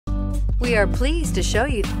We are pleased to show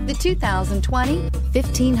you the 2020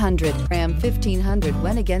 1500. Ram 1500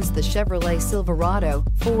 went against the Chevrolet Silverado,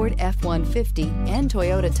 Ford F-150, and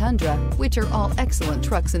Toyota Tundra, which are all excellent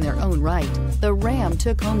trucks in their own right. The Ram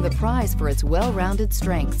took home the prize for its well-rounded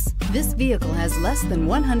strengths. This vehicle has less than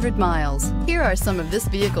 100 miles. Here are some of this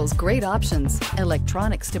vehicle's great options: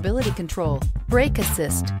 electronic stability control, brake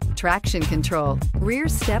assist, traction control, rear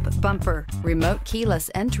step bumper, remote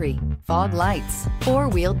keyless entry, fog lights,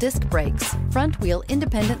 four-wheel disc brakes, front-wheel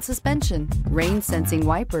independent suspension, rain-sensing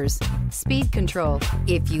wipers, speed control.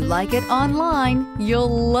 If you like it online, you'll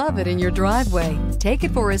love it in your driveway. Take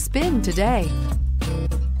it for a spin today.